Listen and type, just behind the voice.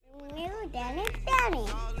Danny. You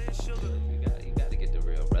gotta get the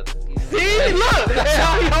real, brother. See, look, that's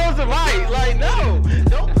how he holds the mic. Like, no,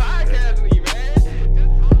 don't podcast me,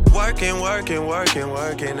 man. Working,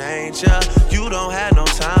 ain't ya? You don't have no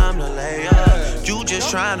time to lay up. You just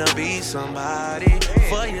trying to be somebody.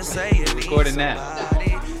 For you say you need Recording now.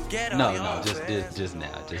 somebody. No, just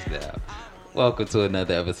now. Welcome to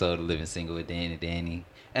another episode of Living Single with Danny.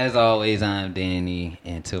 As always, I'm Danny,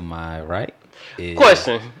 and to my right is...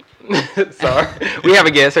 Question. Sorry. We have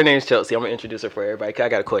a guest. Her name's Chelsea. I'm going to introduce her for everybody. I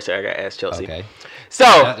got a question I got to ask Chelsea. Okay.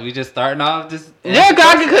 So... We just starting off just... Yeah,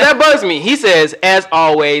 God, that bugs me. He says, as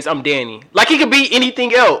always, I'm Danny. Like, he could be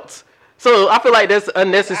anything else. So, I feel like that's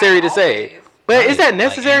unnecessary to say. But is that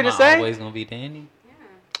necessary to say? Always going to be Danny?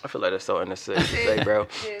 I feel like that's so unnecessary to say, bro.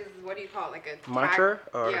 Is what do you call it? Like a Mantra?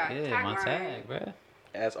 tag? Or Yeah, my tag, bro.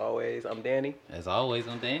 as always, I'm Danny. As always,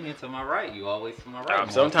 I'm Danny, and to my right. You always to my right. More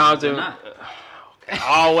Sometimes than it, not.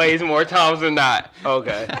 always more times than not.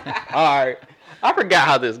 Okay. All right. I forgot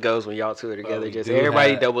how this goes when y'all two are together. we Just do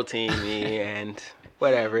everybody have- double team me and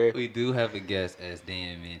whatever. We do have a guest, as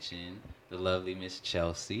Dan mentioned, the lovely Miss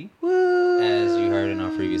Chelsea. Woo. As you heard in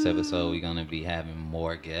our previous episode, we're going to be having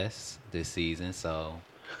more guests this season. So,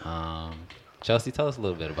 Chelsea, tell us a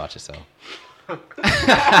little bit about yourself.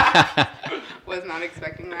 Was not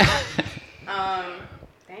expecting that.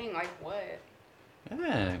 Dang, like what?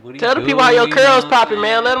 Yeah, what do you Tell the do? people how your You curls know, popping,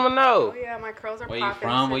 man. Let them know. Oh yeah, my curls are Where you popping.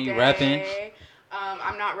 from? Where you today.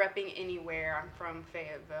 I'm not repping anywhere. I'm from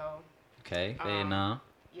Fayetteville. Okay, Vietnam.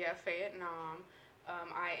 Yeah, Vietnam.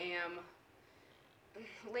 I am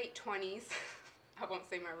late 20s. I won't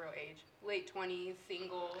say my real age. Late 20s,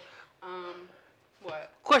 single.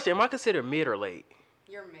 What? Question, am I considered mid or late?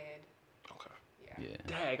 You're mid. Okay. Yeah. Yeah.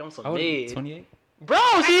 Dang, I'm so How old are you? mid. 28? Bro,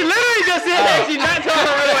 she literally just said that she's not telling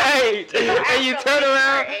her real age. And you turn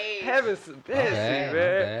around, her age. heaven's bad,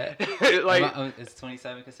 man. Like, Is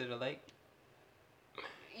 27 considered late?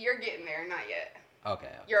 You're getting there, not yet.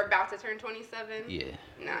 Okay. You're about to turn 27? Yeah.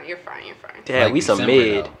 No, you're fine. damn, Like we some December,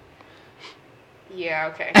 mid. though.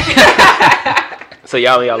 Yeah, okay. So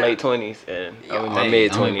y'all in y'all late 20s and I'm in my Hey,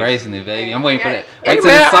 mid I'm 20s. embracing it, baby. I'm waiting for that. Hey, Wait till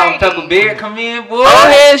man, the salt and pepper beard come in, boy. Old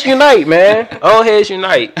heads unite, man. Old heads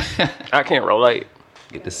unite. I can't relate.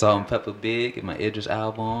 Get the salt and pepper beard. Get my Idris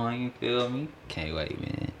album on. You feel me? Can't wait,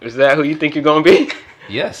 man. Is that who you think you're gonna be?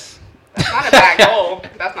 Yes. That's not a bad goal.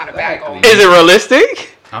 That's not a bad goal. Is it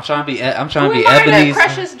realistic? I'm trying to be. I'm trying Who to be am I to Ebony's.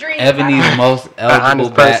 precious dreams? Ebony's most eligible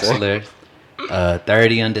honest person. bachelor.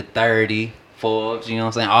 30 under 30. Forbes. You know what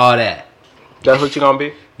I'm saying? All that. That's what you're gonna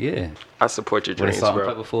be? Yeah. I support your With a dreams, salt and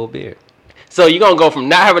bro. pepper full beard. So you're gonna go from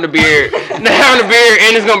not having a beard, and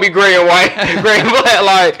it's gonna be gray and white, gray and black.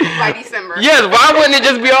 Like, By December. yes, why wouldn't it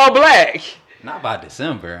just be all black? Not by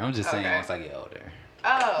December. I'm just saying Okay. once I get older.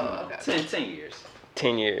 Oh, okay. 10 years.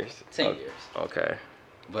 10 years. 10 Okay. years. Okay.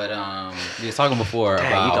 But we were talking before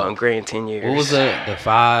Dang, about you going gray in 10 years. what was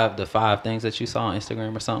the five things that you saw on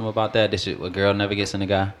Instagram or something about that? This shit, a girl never gets in a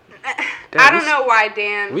guy. I don't know why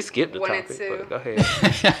Dan We skipped the wanted topic, to but go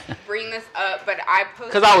ahead. bring this up, but I posted.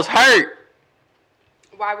 Because I was hurt.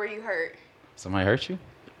 Why were you hurt? Somebody hurt you?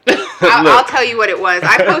 I'll tell you what it was.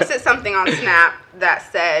 I posted something on Snap that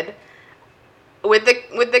said, with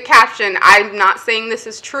the caption, "I'm not saying this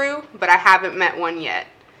is true, but I haven't met one yet."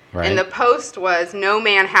 Right. And the post was, "No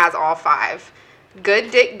man has all five.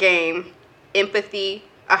 Good dick game, empathy,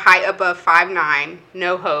 a height above 5'9",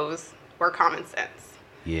 no hoes, or common sense."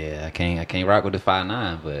 Yeah, I can't rock with the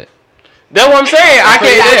 5'9", but That's what I'm saying. I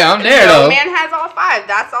can't. yeah, I'm there No though. man has all five.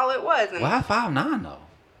 That's all it was. And Why 5'9" though?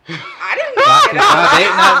 I didn't know Can that.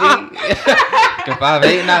 5'8" not be? Can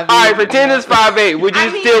 5'8" not be? All right, pretend it's 5'8". Would you I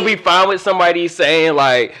mean- still be fine with somebody saying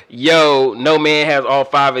like, "Yo, no man has all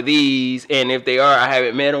five of these," and if they are, I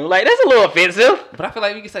haven't met them? Like, that's a little offensive. But I feel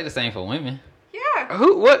like we can say the same for women. Yeah.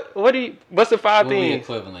 What's the five What would be things?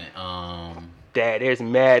 equivalent? Dad, there's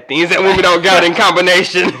mad things that women don't got in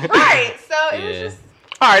combination. Right. So it was Yeah. just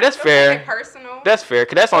All right, that's don't take it fair. personal. That's fair,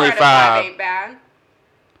 cause that's Four only out of five 5. ain't bad.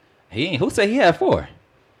 He ain't. Who said he had 4?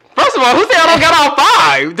 First of all, who said I don't got all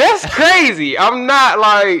 5? That's crazy. I'm not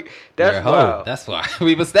like You're a that's hoe. wild. That's why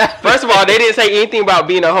we was that. First of all, they didn't say anything about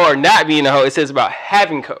being a hoe or not being a hoe. It says about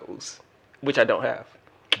having hoes, which I don't have.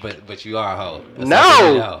 But you are a hoe. That's No. like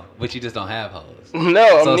being a hoe. But you just don't have hoes.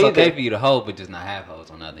 No, So I'm it's okay neither. for you to hoe, but just not have hoes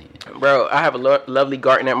on the other hand. Bro, I have a lovely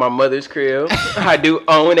garden at my mother's crib. I do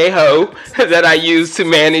own a hoe that I use to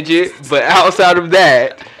manage it, but outside of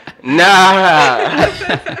that,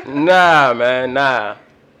 nah, man, nah.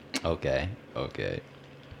 Okay.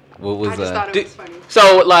 What was I just thought it was funny.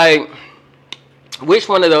 So like, Which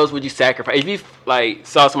one of those would you sacrifice? If you like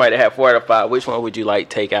saw somebody that had 4 out of 5, which one would you like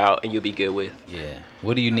take out and you'll be good with? Yeah.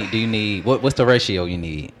 What do you need? Do you need what's the ratio you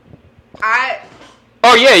need?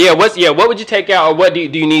 Oh yeah. What would you take out, or what do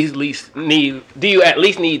you need at least need? Do you at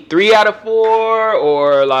least need 3 out of 4,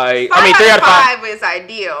 or like 5 3 out of 5 is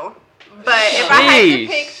ideal. But if I had to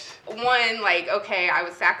pick one, like okay, I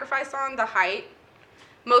would sacrifice on the height.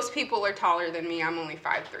 Most people are taller than me. I'm only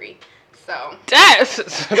 5'3". So that's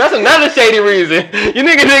another shady reason. You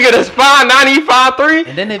nigga that's 5'9", 5'3".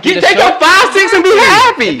 And then they you take your 5'6" and be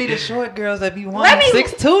happy. It be the short girls that be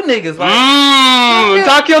 1.62 niggas. Like,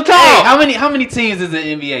 talk your talk. Hey, how many teams is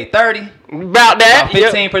in NBA? 30. About that. About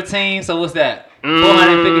 15 per team. So what's that?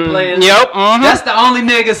 450 players. Yep. That's the only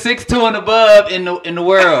nigga 6'2" and above in the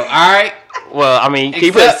world. All right. Well, I mean,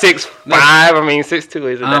 keep it 6'5". I mean,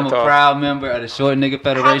 6'2" isn't I'm that a tall. proud member of the Short Nigga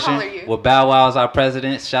Federation. How tall are you? With Bow Wow as our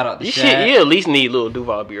president. Shout out to Shaq. You at least need Lil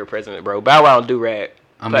Duval to be your president, bro. Bow Wow and Do-Rag.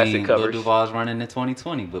 Plastic covers. Lil Duval's running in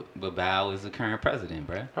 2020, but Bow is the current president,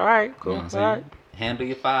 bro. All right, cool. You know what I'm saying? Handle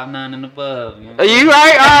your 5'9" and above. You know Are you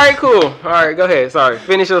right? All right, cool. All right, go ahead. Sorry.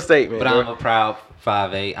 Finish your statement. But bro. I'm a proud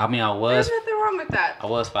 5'8". I mean, there's nothing wrong with that. I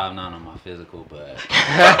was 5'9" on my physical, but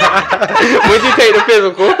When'd you take the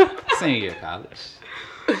physical? senior year of college.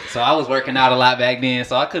 So I was working out a lot back then,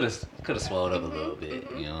 so I could have swelled up a little bit.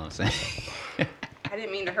 You know what I'm saying? I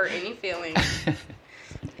didn't mean to hurt any feelings.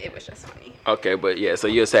 It was just funny. Okay, but yeah, so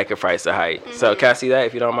you'll sacrifice the height. So can I see that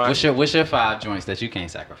if you don't mind? What's your 5 joints that you can't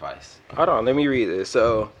sacrifice? Hold on, let me read this.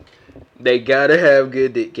 So they gotta have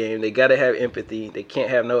good dick game. They gotta have empathy. They can't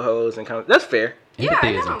have no hoes and that's fair. Empathy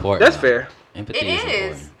I is know. important. That's though. fair. Empathy It is is.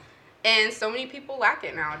 important. And so many people lack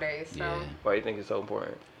it nowadays. So. Yeah. Why do you think it's so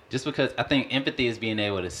important? Just because I think empathy is being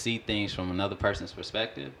able to see things from another person's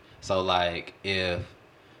perspective. So like if,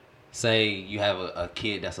 say you have a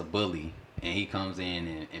kid that's a bully and he comes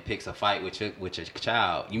in and picks a fight with your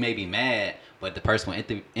child, you may be mad, but the person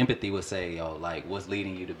with empathy will say, yo, like what's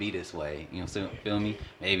leading you to be this way? You know, feel me?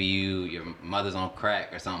 Maybe your mother's on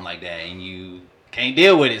crack or something like that and you can't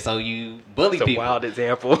deal with it, so you bully It's a people. wild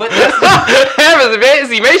example. But Heavens,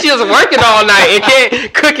 Betsy, maybe she was working all night and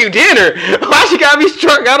can't cook you dinner. Why she gotta be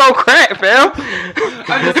struck out on crack, fam?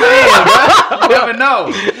 I'm just saying, bro. You never know.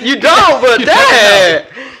 You don't, but dad.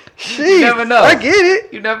 You never know. I get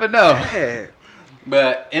it. You never know. Yeah.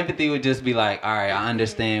 But empathy would just be like, all right, I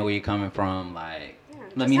understand where you're coming from. Like,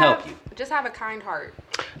 let me help you. Just have a kind heart.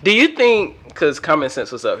 Do you think, because common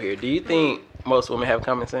sense was up here, do you think most women have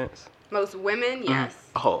common sense? Most women, yes.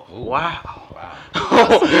 Oh, Ooh. wow. Wow.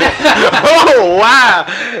 Oh, wow.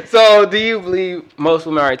 So do you believe most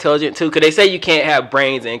women are intelligent too? Because they say you can't have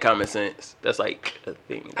brains and common sense. That's like a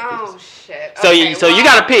thing. Oh, shit. So Okay, you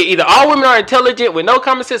got to pick either all women are intelligent with no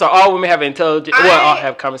common sense or all women have intelligent, all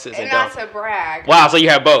have common sense and not don't. to brag. Wow, so you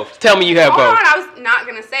have both. Tell me you have Hold both. on, I was not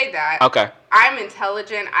going to say that. Okay. I'm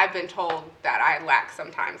intelligent. I've been told that I lack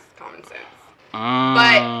sometimes common sense. I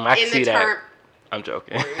But can in see the that. term, I'm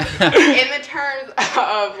joking. in the terms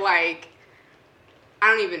of like, I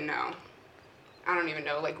don't even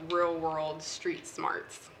know, like real world street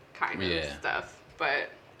smarts kind of stuff. But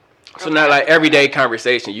So not like everyday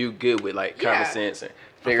conversation. You good with like common Yeah. sense and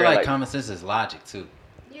I figure feel out like common sense is logic too.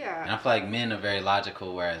 And yeah. I feel like men are very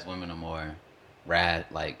logical, whereas women are more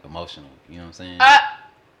like emotional. You know what I'm saying?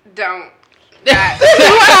 Don't. Let's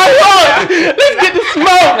get the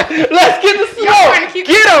smoke. Let's get the Y'all trying to smoke. keep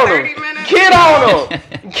Get this on 30 them. minutes? Get on them.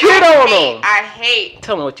 Get on them. I hate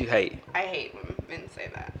Tell me what you hate. when men say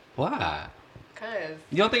that. Why? Cause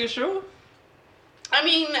You don't think it's true? I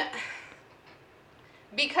mean,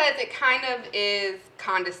 because it kind of is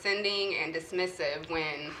condescending and dismissive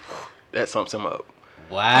when. That sums him up.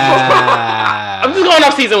 Wow. I'm just going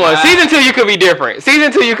off season 1. Wow. Season 2, you could be different.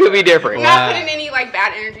 Season 2, you could be different. I'm not putting any like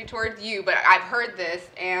bad energy towards you, but I've heard this,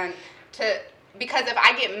 and because if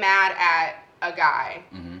I get mad at a guy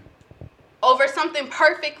over something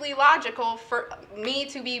perfectly logical for me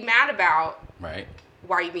to be mad about, Right.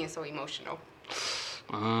 why are you being so emotional?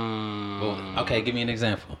 Well, okay, give me an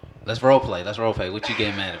example. Let's role play. What you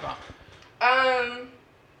getting mad about? I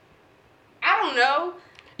don't know.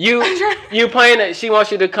 You playing it. She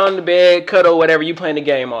wants you to come to bed, cuddle, whatever. You playing the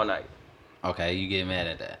game all night. Okay, you get mad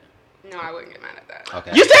at that. No, I wouldn't get mad at that.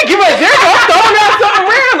 Okay. You said give her a zero. I'm throwing out something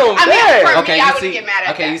random. I mean, Damn. for Okay, me, I you wouldn't see. get mad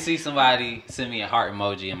at Okay, that. you see somebody send me a heart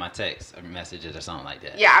emoji in my text or messages or something like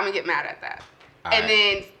that. Yeah, I'm gonna get mad at that. All and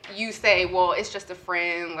right. then you say, well, it's just a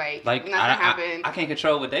friend, like nothing happened. I can't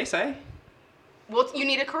control what they say. Well, you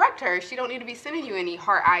need to correct her. She don't need to be sending you any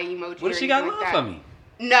heart eye emoji. What if she got love for me?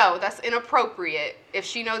 No, that's inappropriate. If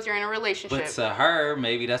she knows you're in a relationship, But to her,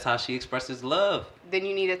 maybe that's how she expresses love. then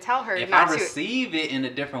you need to tell her If not I to. receive it in a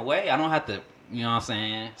different way, I don't have to you know what I'm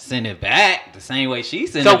saying, send it back the same way she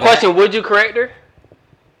sent it So, back. question: would you correct her?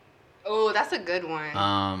 Oh, that's a good one.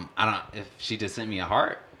 I don't. If she just sent me a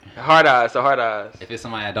heart, Hard eyes. So hard eyes. if it's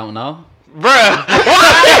somebody I don't know, Bruh.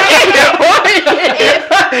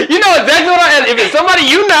 You know exactly what I. If it's somebody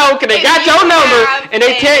you know, cause they If got you your number have and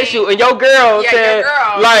they text you, and your girl Yeah, said, your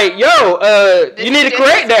girl. like, yo, This you need is to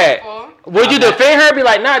correct that. disrespectful. Would you defend her? Be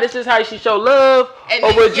like, nah, this is how she show love, And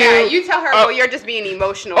or then, would you tell her, well, you're just being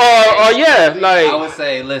emotional. or yeah, like, I would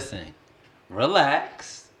say, listen,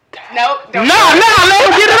 relax. Nope. no, let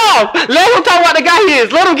him get it off. Let him talk about the guy he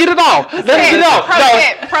is. Let him get it off. Let him get it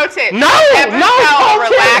off. Pro tip. No, Ever no, tell a pro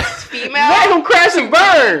tip. relaxed female Let him crash and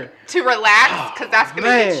burn. to relax, because that's going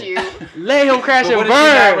to get you. Let him crash But and what if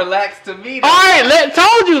she not burn. relaxed to me? Though? All right,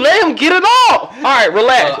 told you. Let him get it off. All right,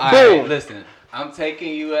 relax. All Boom. right, listen, I'm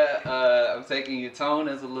taking you I'm taking your tone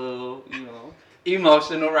as a little,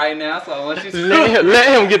 emotional right now. So I want you to Let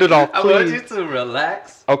him get it off, I want you please. to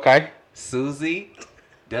relax. Okay. Susie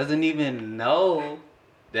doesn't even know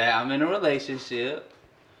that I'm in a relationship.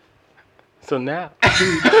 So now. no.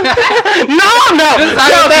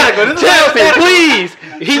 Chelsea, please.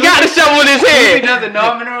 He got the shovel in his Susie head. doesn't know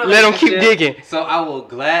I'm in a Let him relationship. keep digging. So I will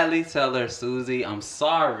gladly tell her, Susie, I'm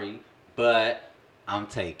sorry, but I'm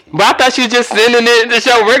taking. But I thought she was just sending it to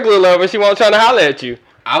show regular love and she wasn't trying to holler at you.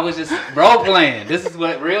 I was just role playing. This is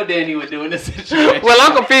what real Danny would do in this situation. Well,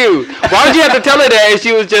 I'm confused. Why would you have to tell her that if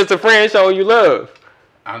she was just a friend showing you love?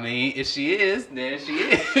 I mean, if she is, then she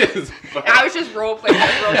is. But I was just role playing.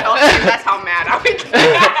 That's how mad I would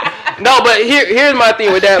get. No, but here's my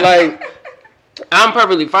thing with that. Like, I'm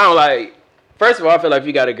perfectly fine. Like, first of all, I feel like if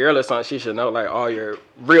you got a girl or something, she should know, like, all your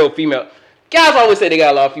real female. Guys always say they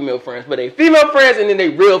got a lot of female friends, but they female friends and then they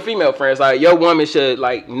real female friends. Like, your woman should,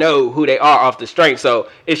 like, know who they are off the strength. So,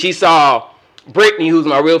 if she saw Brittany, who's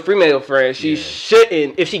my real female friend, she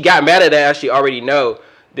shouldn't, if she got mad at that, she already know.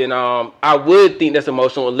 Then I would think that's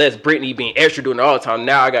emotional unless Brittany being extra doing it all the time.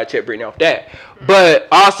 Now I gotta check Brittany off that. But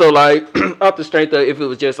also, like, off the strength of if it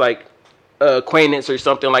was just like acquaintance or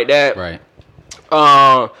something like that. right.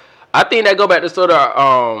 I think that go back to sort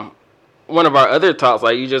of one of our other talks.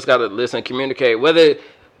 Like, you just gotta listen and communicate. Whether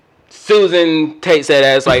Susan takes that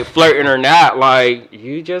as like flirting or not, like,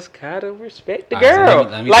 you just gotta respect the All right, so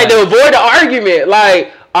girl. let me like, tell to you- avoid the argument.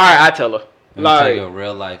 Like, all right, I tell her. Let me tell you a Like,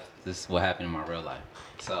 real life. This is what happened in my real life.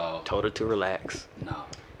 So told her to relax. no.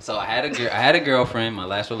 So I had a girlfriend, my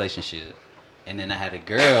last relationship, and then I had a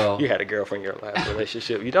girl. You had a girlfriend in your last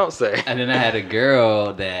relationship. You don't say. And then I had a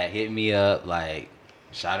girl that hit me up, like,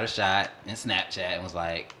 shot her shot in Snapchat and was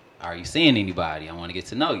like, are you seeing anybody? I want to get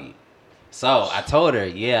to know you. So I told her,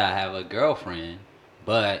 yeah, I have a girlfriend,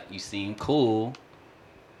 but you seem cool,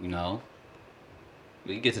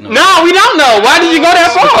 We get to know. No, we don't know. Why did you go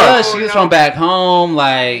that far? Because she was from back home,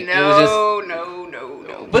 like, it was just...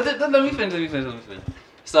 No. But let me finish.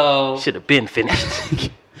 So... Should have been finished.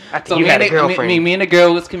 I think So you me had and, a girlfriend. me and the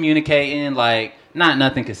girl was communicating, like,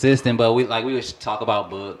 nothing consistent, but we would talk about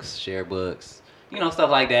books, share books, stuff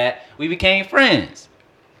like that. We became friends.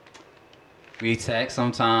 We text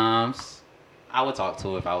sometimes. I would talk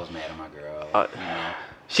to her if I was mad at my girl.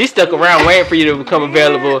 She stuck around waiting for you to become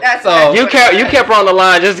available. So- You kept her on the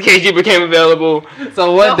line just in case you became available.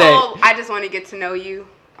 So one day, I just want to get to know you.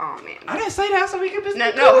 Oh man. I didn't say that, so we could be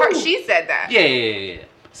No, she said that. Yeah.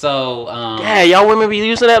 So Yeah, y'all women be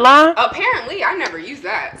using that line? Apparently, I never used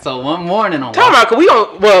that. So one morning on Talk about, cause we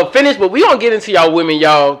don't finish, but we don't get into y'all women,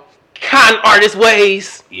 y'all con artist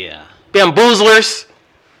ways, yeah. bamboozlers,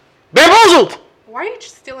 bamboozled. Why are you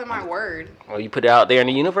just stealing my word? Well, you put it out there in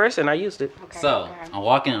the universe, and I used it. Okay, So go ahead. I'm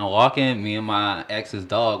walking, me and my ex's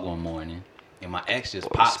dog one morning, and my ex just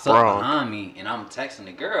pops sprung. up behind me, and I'm texting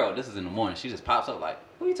the girl. This is in the morning. She just pops up like,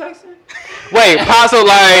 "Who you texting?" Wait, pops up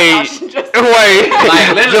like, wait,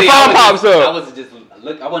 Like literally, the phone pops I up. was just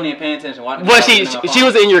look. I wasn't even paying attention. But she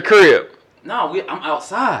was in your crib. No, I'm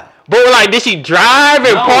outside. But like, did she drive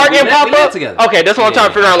and No, park we and lived- pop we lived up? together. Okay, that's what I'm trying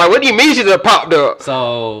to figure out. Like, what do you mean she just popped up?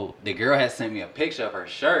 So the girl had sent me a picture of her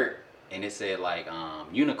shirt, and it said like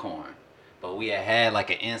unicorn. But we had like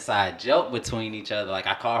an inside joke between each other. Like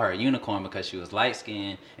I called her a unicorn because she was light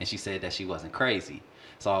skinned, and she said that she wasn't crazy.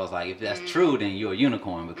 So I was like, if that's true, then you're a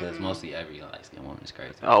unicorn because mostly every light skinned woman is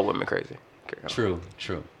crazy. All women crazy. True.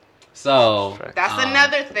 So That's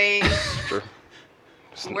another thing. True.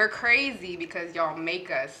 We're crazy because y'all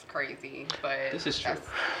make us crazy. But This is true.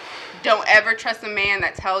 Don't ever trust a man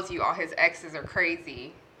that tells you all his exes are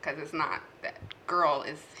crazy because it's not. That girl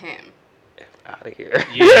is him. Out of here.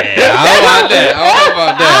 Yeah, I don't about that. I don't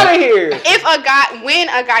about that. Out of here. If when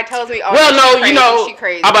a guy tells me, oh, Well, no, crazy, you know, she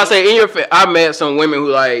crazy. I'm about to say, I met some women who,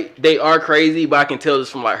 like, they are crazy, but I can tell this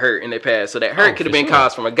from, like, hurt in their past. So that hurt could have been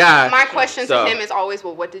caused from a guy. My question to him is always,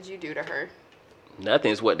 well, what did you do to her?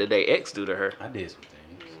 Nothing's what did their ex do to her. I did some things.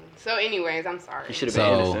 So, anyways, I'm sorry. You should have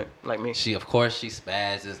been innocent, like me. She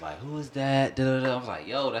spazzes like, who is that? Da-da-da. I was like,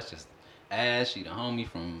 yo, that's just Ash. She the homie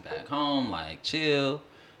from back home. Like, chill.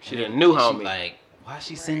 She the new homie. She like, why is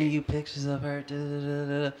she sending you pictures of her?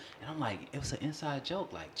 Da-da-da-da. And I'm like, it was an inside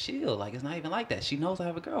joke. Like, chill. Like, it's not even like that. She knows I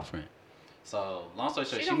have a girlfriend. So, long story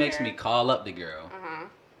short, she makes me call up the girl. Uh-huh.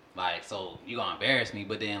 Like, so you gonna embarrass me,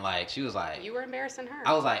 but then like she was like, you were embarrassing her.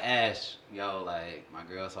 I was like, Ash, yo, like my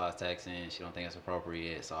girl saw us texting, she don't think it's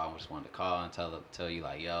appropriate, so I just wanted to call and tell you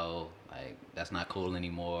like, yo, like that's not cool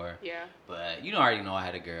anymore. Yeah. But you already know I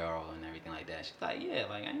had a girl and everything like that. She's like, yeah,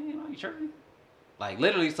 like I ain't know you tripping. Like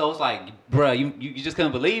literally, so it's like, bruh, you just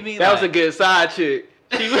couldn't believe me. That like, was a good side chick.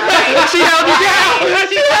 She held you down. She held you down.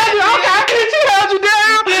 She held you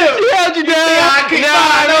down. She held you down. She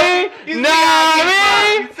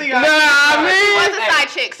was a side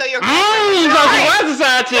chick, so your girlfriend was right. She was a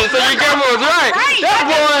side chick, so your grandma was right. That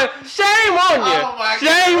boy, shame on you. Oh my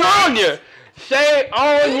Shame God. on you. Shame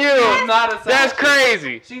on you. not a side That's chick.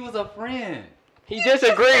 crazy. She was a friend. He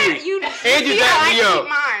disagreed. And you dapped me up.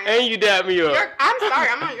 And you dapped me up. I'm sorry,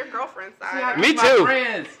 I'm on your girl's side. Me Keep too. My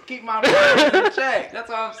friends. Keep my friends in check. That's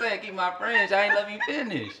what I'm saying. Keep my friends. Y'all ain't let me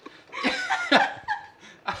finish.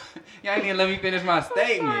 Y'all ain't even let me finish my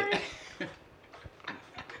statement.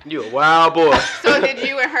 You a wild boy. So did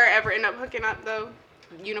you and her ever end up hooking up though?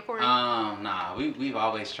 Unicorn? Nah. We've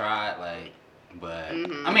always tried, like, but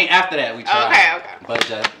I mean after that we tried. Okay.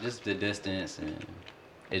 But just the distance and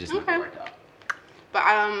it just never worked out. But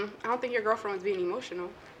I don't think your girlfriend was being emotional.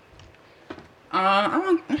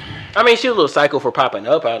 I mean, she was a little psycho for popping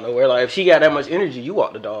up out of nowhere. Like, if she got that much energy, you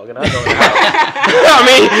walk the dog, and I go in the house. I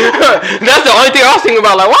mean, that's the only thing I was thinking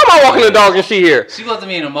about. Like, why am I walking the dog and she here? She wasn't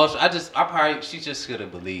being emotional. She just should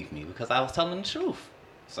have believed me because I was telling the truth.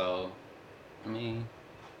 So, I mean,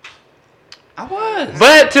 I was.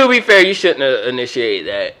 But to be fair, you shouldn't have initiated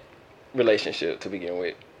that relationship to begin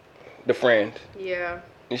with. The friend. Yeah.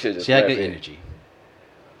 You should just. She had good energy.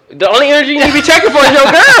 The only energy you need to be checking for is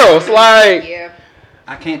your girls. Like, yeah.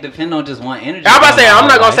 I can't depend on just one energy. I'm about to say, I'm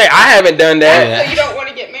not gonna say I haven't done that. Yeah. So you don't want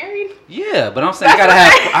to get married? Yeah, but I'm saying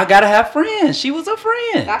I gotta have friends. She was a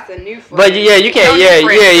friend. That's a new friend. But yeah, you can't.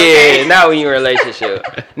 Yeah. Not when you're in a relationship.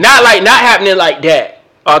 not happening like that.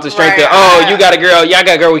 Off the strength of you got a girl, y'all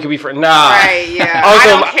got a girl, we can be friends. Nah. Right. Yeah. Also,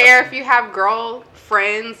 I don't care if you have girl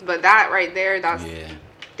friends, but that right there, that's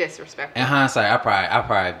disrespectful. In hindsight, I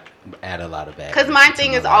probably add a lot of bad. Because my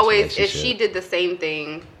thing is always, if she did the same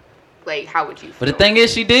thing, like, how would you feel? But the thing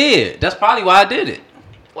is, she did. That's probably why I did it.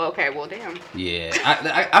 Well, okay, well, damn. Yeah,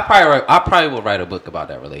 I probably will write a book about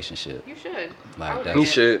that relationship. You should. Like that. You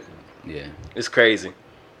should. Yeah. It's crazy.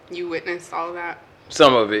 You witnessed all of that.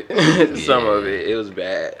 Some of it. Some of it. It was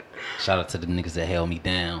bad. Shout out to the niggas that held me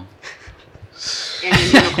down. And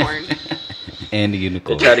the unicorn. And the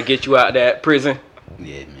unicorn. They tried to get you out of that prison.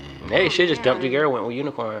 Yeah, man. Hey, shit, just dumped your girl, went with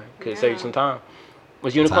Unicorn. Could save you some time.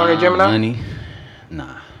 Was Unicorn a Gemini? Money?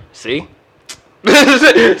 Nah. See?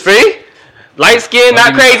 See? Light skin,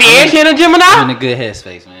 not crazy, and she in a Gemini? I'm in a good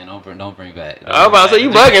headspace, man. Don't bring back. I was about to say, you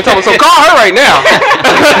bugging. So call her right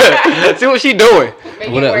now. See what she doing.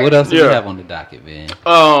 What else do you have on the docket, man?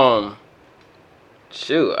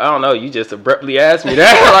 Shoot, I don't know. You just abruptly asked me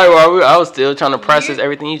that. Like, I was still trying to process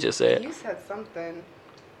everything you just said. You said something.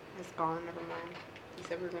 It's gone. Never mind. You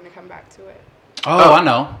said we were going to come back to it. Oh, I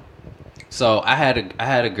know. So I had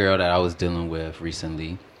a girl that I was dealing with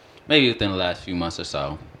recently, maybe within the last few months or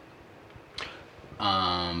so.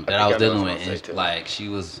 That I was dealing with, and like she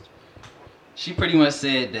pretty much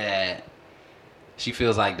said that she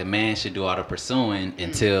feels like the man should do all the pursuing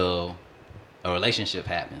until a relationship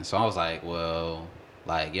happens. So I was like, well,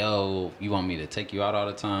 like, yo, you want me to take you out all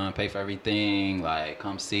the time, pay for everything, like,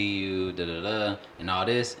 come see you, and all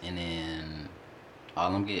this, and then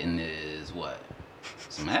all I'm getting is what?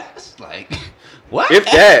 Some ass? Like, what? If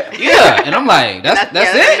that. Yeah. And I'm like, that's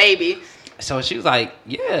it? Maybe. So she was like,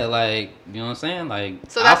 yeah, like, you know what I'm saying? Like,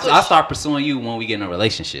 so I'll start pursuing you when we get in a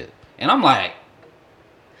relationship. And I'm like.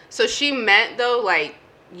 So she meant, though, like,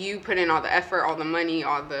 you put in all the effort, all the money,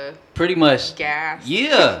 all the. Pretty much. Gas.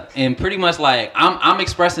 Yeah. And pretty much, like, I'm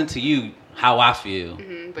expressing to you how I feel.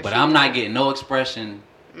 Mm-hmm, but I'm not getting no expression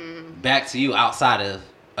back to you outside of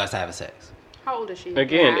us having sex. How old is she?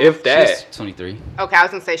 Again, if that. She's 23. Okay, I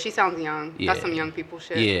was gonna say she sounds young. Yeah. That's some young people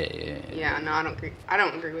shit. Yeah. Yeah, no, I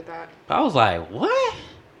don't agree with that. But I was like, what?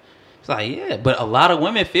 It's like, yeah, but a lot of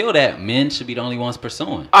women feel that men should be the only ones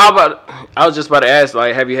pursuing. I was just about to ask,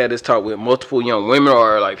 like, have you had this talk with multiple young women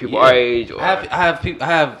or like people our age? Or? I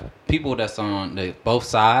have people that's on both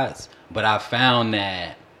sides, but I found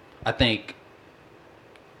that I think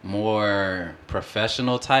more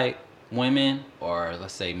professional type women, or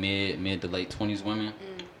let's say mid to late 20s women,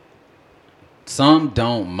 some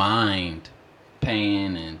don't mind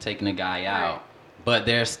paying and taking a guy out. Right. But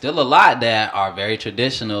there's still a lot that are very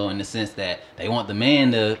traditional in the sense that they want the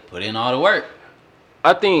man to put in all the work.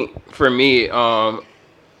 I think for me,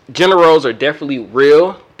 gender roles are definitely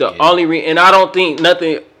real. And I don't think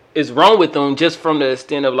nothing is wrong with them, just from the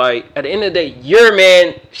extent of like, at the end of the day, you're a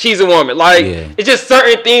man, she's a woman. Like, it's just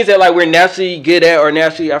certain things that like we're naturally good at, or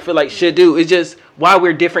naturally I feel like should do. It's just why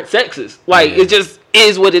we're different sexes. Like, it just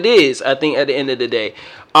is what it is, I think, at the end of the day.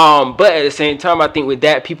 But at the same time, I think with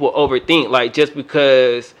that, people overthink. Like, just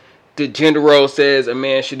because the gender role says a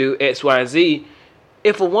man should do X, Y, and Z,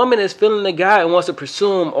 if a woman is feeling the guy and wants to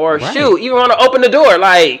pursue him, or even want to open the door,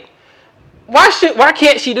 like, why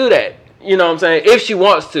can't she do that? You know what I'm saying? If she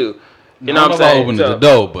wants to, you know what I'm saying? Open the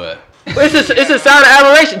door, but it's a sign of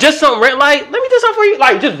admiration. Just something like, let me do something for you,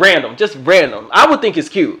 like just random. I would think it's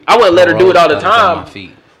cute. I wouldn't let her do it all the time. At my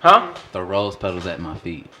feet. Huh? The rose petals at my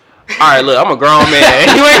feet. All right, look, I'm a grown man.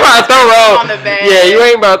 You ain't about to throw rose on the bed. Yeah, you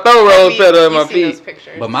ain't about to throw rose petals at my feet.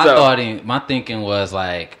 But my thinking was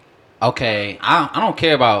like, okay, I don't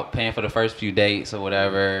care about paying for the first few dates or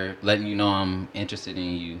whatever, letting you know I'm interested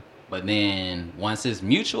in you. But then once it's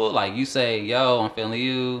mutual, like you say, yo, I'm feeling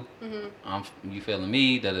you, you feeling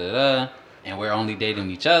me, and we're only dating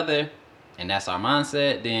each other, and that's our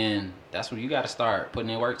mindset, then that's where you got to start putting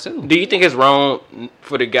in work too. Do you think it's wrong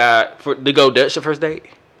for the guy to go Dutch the first date?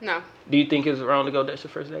 No. Do you think it's wrong to go Dutch the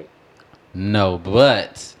first date? No,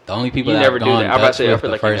 but the only people that have gone Dutch with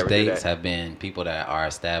the first dates have been people that are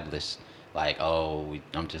established. Like,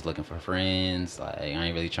 I'm just looking for friends. Like, I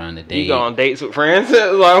ain't really trying to date. You go on dates with friends?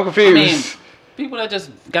 Like, I'm confused. I mean, people that just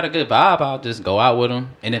got a good vibe, I'll just go out with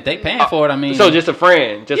them. And if they paying for it, I mean. So just a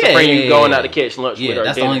friend. Just a friend you going out to catch lunch with. Yeah,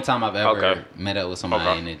 that's the only time I've ever met up with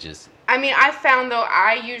somebody and it just. I mean, I found, though,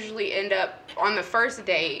 I usually end up on the first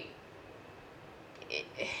date,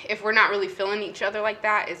 if we're not really feeling each other like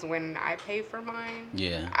that, is when I pay for mine.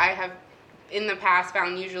 Yeah. I have, in the past,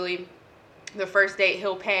 found usually the first date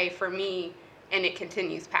he'll pay for me, and it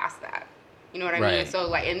continues past that. You know what I mean? So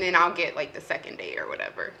like, and then I'll get like the second date or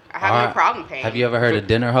whatever. I have no problem paying. Have you ever heard of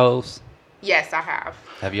dinner hoes? Yes, I have.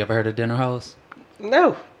 Have you ever heard of dinner hoes?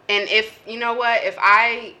 No. And if you know what, if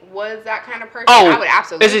I was that kind of person, I would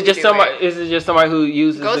absolutely. Is it just somebody who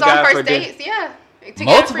uses goes the guy on first for dates? Yeah.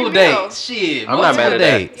 Multiple dates. Shit. I'm not mad at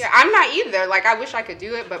that. Yeah, I'm not either. Like, I wish I could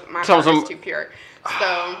do it, but my heart is too pure. So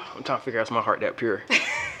I'm trying to figure out if my heart that pure.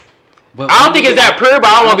 But I don't think it's that pure, but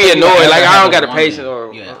I don't want to be annoyed. Like, I don't got the patience.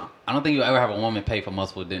 I don't think you'll ever have a woman pay for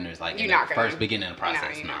multiple dinners, like in the first beginning of the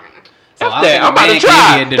process. No, you're not gonna. So I'm about to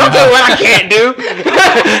try. Don't tell me what I can't do.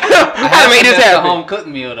 I gotta make this happen. A home cooked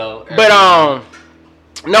meal though. But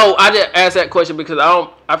no, I just asked that question because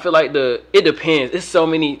I feel like it depends. It's so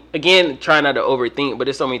many. Again, try not to overthink, but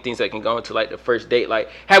there's so many things that can go into like the first date. Like,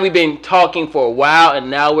 have we been talking for a while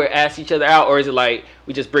and now we're asking each other out, or is it like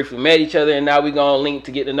we just briefly met each other and now we gonna link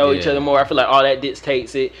to get to know each other more? I feel like all that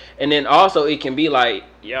dictates it. And then also it can be like,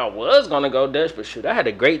 yeah, I was gonna go Dutch, but shoot, I had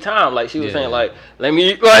a great time. Like she was saying, like, let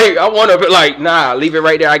me, like, I want to, like, nah, leave it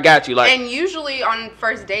right there. I got you. Like, and usually on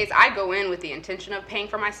first dates, I go in with the intention of paying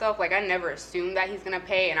for myself. Like, I never assume that he's gonna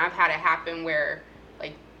pay, and I've had it happen where,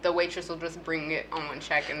 like, the waitress will just bring it on one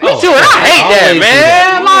check. And me too. And I hate that,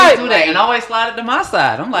 man. Like, do that, and always slide it to my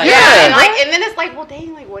side. I'm like, and then it's like, well,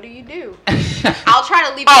 dang, like, what do you do? I'll try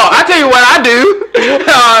to leave. I tell you what I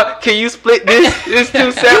do. Can you split this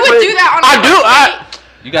two separate? You would do that on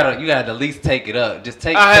You gotta at least take it up. Just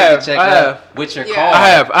take the check up with your card.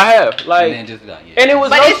 I have. Like, and then just like, and it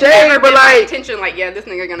was but no shade, but like intention, like, yeah, this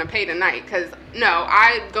nigga gonna pay tonight. Cause no,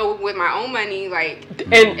 I go with my own money, like,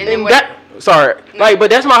 and then that. Sorry, like, but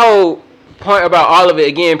that's my whole point about all of it.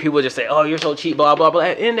 Again, people just say, "Oh, you're so cheap," blah blah blah.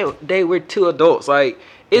 At the end of the day, we're two adults. Like,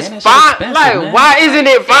 it's fine. Like, man, why isn't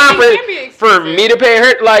it fine for me to pay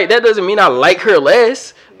her? Like, that doesn't mean I like her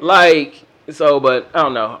less. Like. So, but I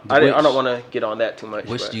don't know. I don't want to get on that too much.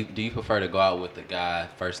 Do you prefer to go out with the guy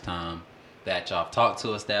first time that y'all talked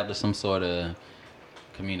to, establish some sort of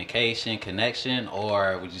communication, connection,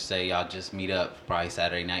 or would you say y'all just meet up probably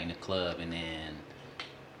Saturday night in the club and then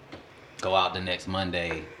go out the next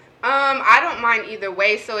Monday? I don't mind either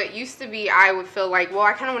way. So it used to be I would feel like, well,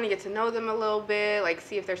 I kind of want to get to know them a little bit, like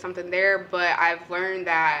see if there's something there. But I've learned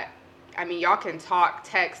that, I mean, y'all can talk,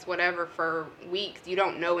 text, whatever for weeks. You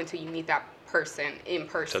don't know until you meet that in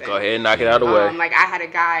person. So go ahead and knock it out of the way. Like I had a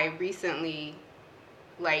guy recently,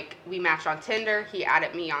 like we matched on Tinder. He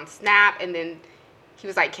added me on Snap, and then he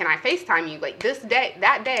was like, "Can I FaceTime you?" Like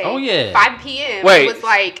that day. Oh, yeah. 5 p.m. Wait, it was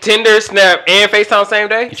like Tinder, Snap, and FaceTime same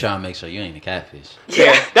day? You trying to make sure you ain't a catfish.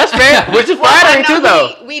 Yeah, that's fair. Which is Well, flattering no, too,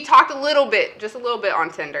 though. We talked just a little bit on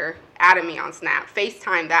Tinder. Added me on Snap.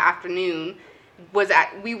 FaceTime that afternoon.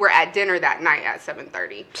 We were at dinner that night at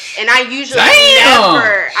 7:30, and I usually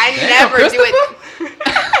never do it.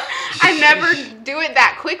 I never do it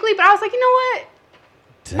that quickly, but I was like, you know what?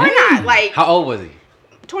 Damn. Why not? Like, how old was he?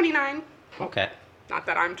 29. Okay. Not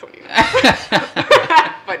that I'm 29,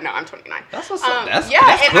 but no, I'm 29. That's what's up. That's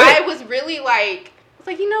and quick. I was really like, I was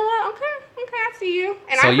like, you know what? Okay, I see you.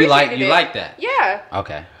 And So I you appreciated it. like that? Yeah.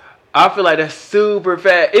 Okay. I feel like that's super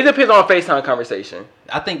fast. It depends on FaceTime conversation.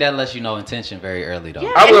 I think that lets you know intention very early, though.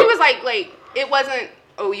 Yeah, and he was like, it wasn't,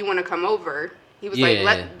 oh, you want to come over? He was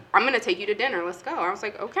like, I'm going to take you to dinner. Let's go. I was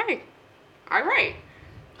like, okay. All right.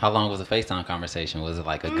 How long was the FaceTime conversation? Was it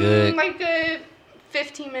like a good... Like good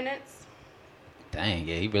 15 minutes. Dang,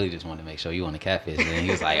 yeah, he really just wanted to make sure you on the catfish. And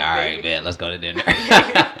he was like, all right, man, let's go to dinner.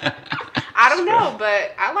 I don't know,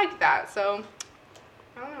 but I like that. So,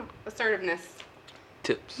 I don't know. Assertiveness.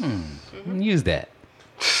 Tips. Use that.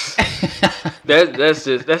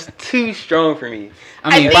 That's too strong for me.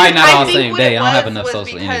 I mean, probably not on the same day. I don't have enough was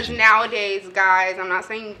social because energy. nowadays, guys, I'm not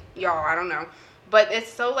saying y'all, I don't know, but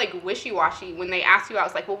it's so like wishy-washy. When they ask you out,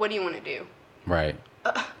 it's like, well, what do you want to do? Right.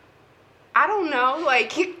 I don't know.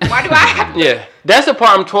 Like, why do I have to? Yeah, that's the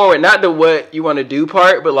part I'm torn with. Not the what you want to do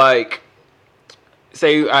part, but like,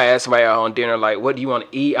 say I ask somebody out on dinner, like, what do you want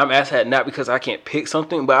to eat? I'm asking that not because I can't pick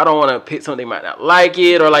something, but I don't want to pick something they might not like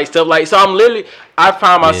it or like stuff like. So I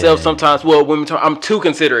find myself sometimes, women talk, I'm too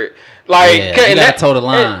considerate. Like, you gotta toe the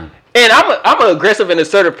line. And I'm an aggressive and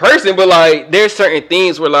assertive person, but like, there's certain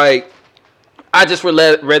things where like, I just would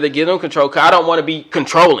rather give them control because I don't want to be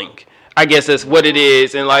controlling. I guess that's what it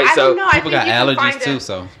is, and like, so people got allergies too,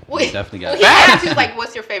 so you definitely got. He asked me like,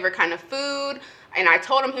 "What's your favorite kind of food?" And I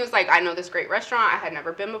told him, he was like, "I know this great restaurant. I had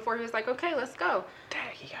never been before." He was like, "Okay, let's go." Dang,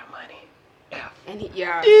 he got money. Yeah. And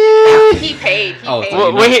he paid.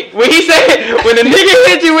 When he said when the nigga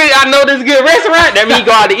hit you with, I know this good restaurant, that mean he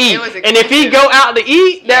go out to eat. And if he go out to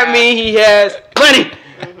eat, that mean he has money.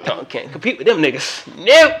 Mm-hmm. Can't compete with them niggas.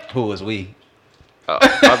 Nope. Who was we? Oh,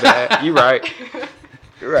 my bad. You right.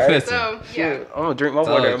 You're right. So yeah, I'm gonna drink my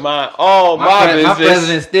water in my business. My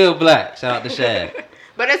president's still black. Shout out to Shad.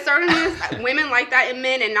 But it's certainly women like that in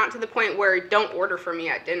men, and not to the point where don't order for me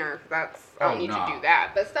at dinner. I don't need to do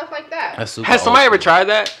that. But stuff like that. Has somebody ever tried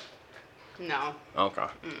that? No. Okay.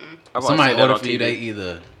 Somebody order for you, they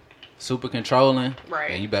either super controlling,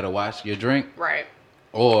 right, and you better watch your drink, right,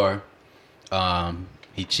 or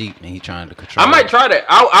he cheap and he trying to control. I might try that.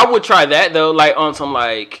 I would try that though, like on some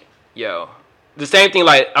like, yo. The same thing,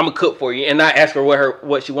 like, I'm gonna cook for you and not ask her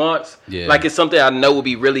what she wants. Yeah. Like, it's something I know will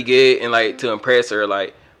be really good and, like, to impress her,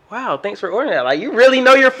 like, wow, thanks for ordering that. Like, you really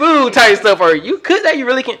know your food type stuff, or you cook that, you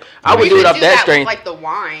really can. I would do it off that strength. Like the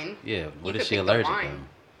wine. Yeah, what if she allergic to?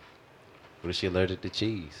 What if she allergic to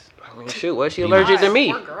cheese? I mean, shoot, what if she allergic to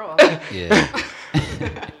me? Poor girl. Yeah.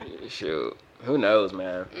 Shoot, who knows,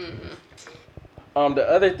 man. Mm-hmm. The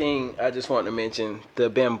other thing I just want to mention, the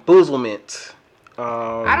bamboozlement.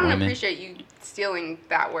 I don't appreciate you stealing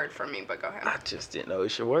that word from me, but go ahead. I just didn't know it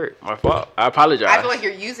should work. My fault. I apologize. I feel like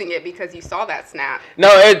you're using it because you saw that snap. No,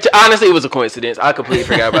 honestly, it was a coincidence. I completely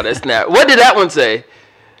forgot about that snap. What did that one say?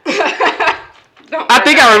 I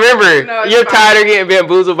think I remember. No, you're tired of getting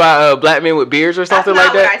bamboozled by black men with beards or something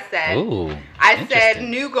like that? That's not what I said. Ooh, I said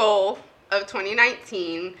new goal of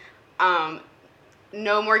 2019.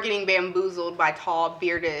 No more getting bamboozled by tall,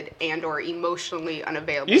 bearded, and or emotionally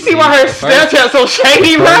unavailable. You see why her Snapchat so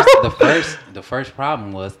shady, bro? The first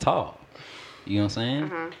problem was tall. You know what I'm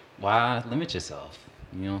saying? Why limit yourself?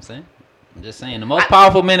 You know what I'm saying? I'm just saying the most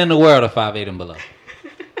powerful men in the world are 5'8" and below.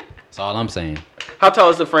 That's all I'm saying. How tall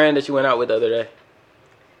is the friend that you went out with the other day?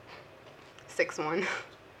 6'1".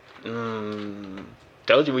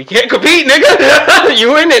 Told you we can't compete, nigga.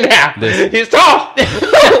 You in it now. He's tall.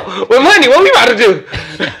 With money, what we about to do?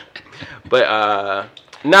 But I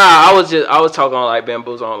was talking on like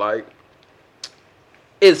bamboos on like.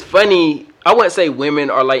 It's funny. I wouldn't say women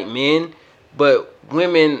are like men, but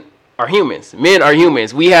women are humans. Men are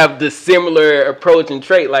humans. We have the similar approach and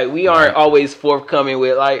trait. Like we aren't always forthcoming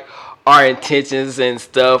with like our intentions and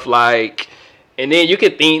stuff like. And then you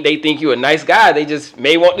could think they think you're a nice guy. They just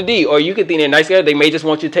may want the D, or you could think they're a nice guy. They may just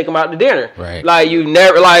want you to take them out to dinner. Right. Like you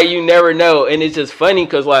never know. And it's just funny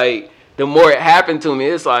because like the more it happened to me,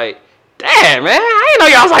 it's like, Damn, man, I didn't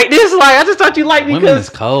know y'all was like this. Like, I just thought you liked me Women is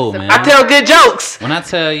because cold, man. I tell good jokes. When I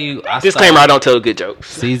tell you, Disclaimer: I don't tell good jokes.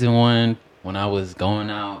 Season 1, when I was going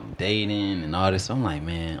out dating and all this, I'm like,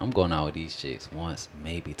 man, I'm going out with these chicks once,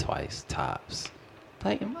 maybe twice tops.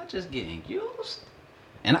 Like, am I just getting used?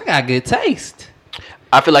 And I got good taste.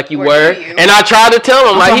 I feel like you Where were, do you? and I tried to tell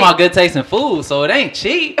him I'm like, talking about good taste in food, so it ain't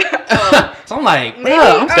cheap. So I'm like, Maybe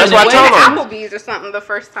bruh, I'm That's spending why I way told too him. Applebee's or something the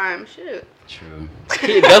first time. Shit. True.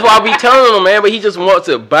 that's why I be telling him, man. But he just wants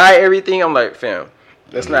to buy everything. I'm like, fam,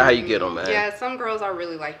 that's not how you get them, man. Yeah, some girls are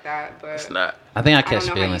really like that, but It's not. I think I don't catch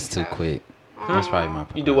know how feelings you too tell. quick. That's probably my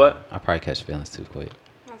problem. You do what? I probably catch feelings too quick.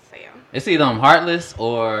 I'll say 'em. It's either I'm heartless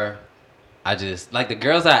or I just like the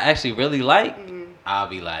girls I actually really like. I'll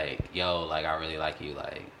be like, yo, like I really like you,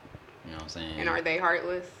 like, you know what I'm saying? And are they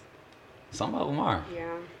heartless? Some of them are. Yeah.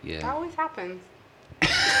 Yeah. That always happens.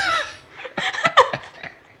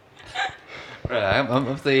 Bruh,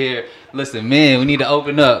 I'm sitting here. Listen, man, we need to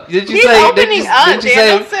open up. Did you He's say? opening up, did you Dan. say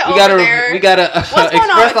Don't sit we over gotta there. we gotta What's going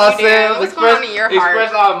on express with you, Dan? ourselves? What's going on in your heart?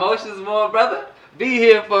 Express our emotions more, brother. Be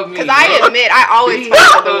here for me. Because I bro. admit, I always Be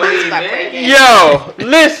talk here the for words me, that man. break it. Yo,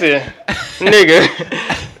 listen,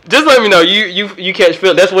 nigga. Just let me know. You catch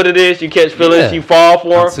feelings. That's what it is. You catch feelings. Yeah. You fall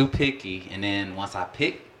for. I'm too picky, and then once I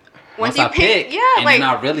pick, Once I you pick, yeah, and like then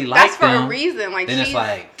I really like that's for them, a reason. Like then it's she's-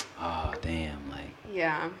 like, oh damn, like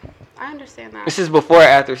yeah, I understand that. This is before or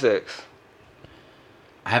after sex.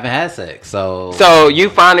 I haven't had sex, so So you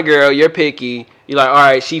find a girl. You're picky. You're like, all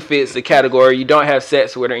right, she fits the category. You don't have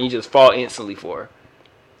sex with her, and you just fall instantly for her.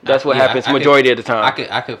 That's what Yeah, happens I majority could, of the time.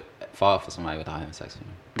 I could fall for somebody without having sex with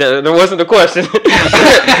them. That wasn't the question.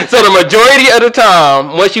 So the majority of the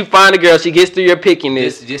time, once you find a girl, she gets through your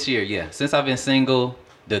pickiness. This year, yeah. Since I've been single,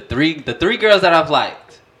 the three girls that I've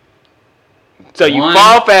liked. So you One-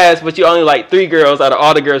 fall fast, but you only like 3 girls out of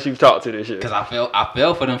all the girls you've talked to this year. Cause I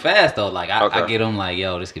fell for them fast though. Like I Okay. get them like,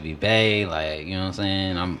 yo, this could be bae. Like, you know what I'm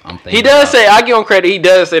saying? I'm thinking. He does about- say, I give him credit, he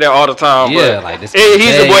does say that all the time. Yeah, but like this.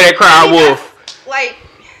 he's the boy that cried I mean, wolf. that's, like,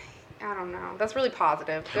 I don't know. That's really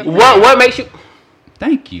positive. Good for What him. what makes you?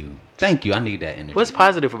 Thank you. I need that energy. What's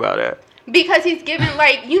positive about that? Because he's given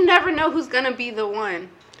like you never know who's gonna be the one.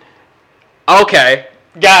 Okay,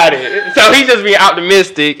 got it. So he's just being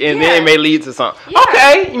optimistic, and then Yeah. it may lead to something. Yeah.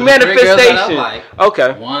 Okay, But the three girls that I manifestation. like,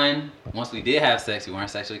 Okay. One, once we did have sex, we weren't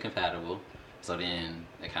sexually compatible. So then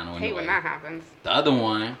it kind of went Hate away. when that happens. The other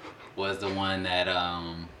one was the one that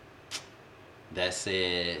that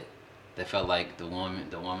said that felt like the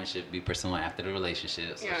woman should be pursuing after the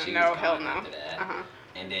relationship. So Yeah, she no, was hell going no. after that. Uh-huh.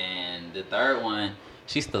 And then the third one,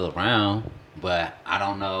 she's still around, but I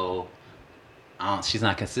don't know. She's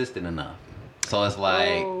not consistent enough. So it's like,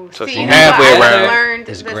 Oh, So see, she's you know halfway what I've around. learned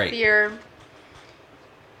It's this great. year.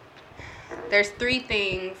 There's 3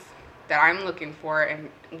 things that I'm looking for, and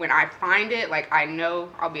when I find it, like I know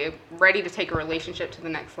I'll be ready to take a relationship to the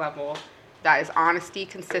next level. That is honesty,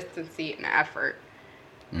 consistency, and effort.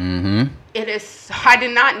 It is. I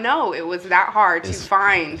did not know it was that hard to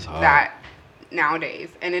find hard. that nowadays,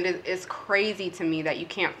 and it's crazy to me that you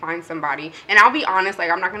can't find somebody. And I'll be honest, like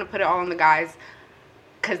I'm not gonna put it all on the guys,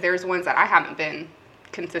 because there's ones that I haven't been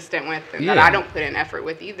consistent with and that Yeah. I don't put in effort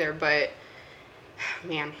with either. But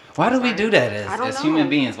man, why do we sorry. do that I don't as know. human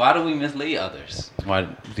beings? Why do we mislead others? Why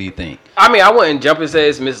do you think? I mean, I wouldn't jump and say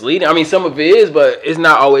it's misleading. I mean, some of it is, but it's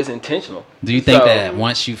not always intentional. Do you think So- that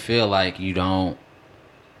once you feel like you don't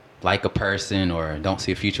like a person or don't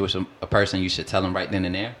see a future with a person, you should tell them right then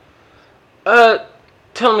and there?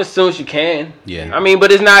 Tell them as soon as you can. Yeah. I mean,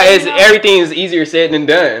 but it's not as You know- everything is easier said than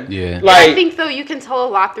done. Yeah. Like I think though you can tell a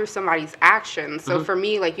lot through somebody's actions. So for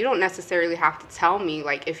me, like you don't necessarily have to tell me.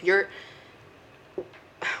 Like if you're,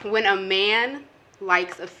 when a man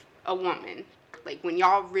likes a woman, like when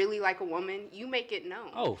y'all really like a woman, you make it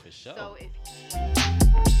known. Oh, for sure. So if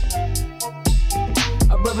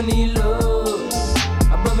I brother need love.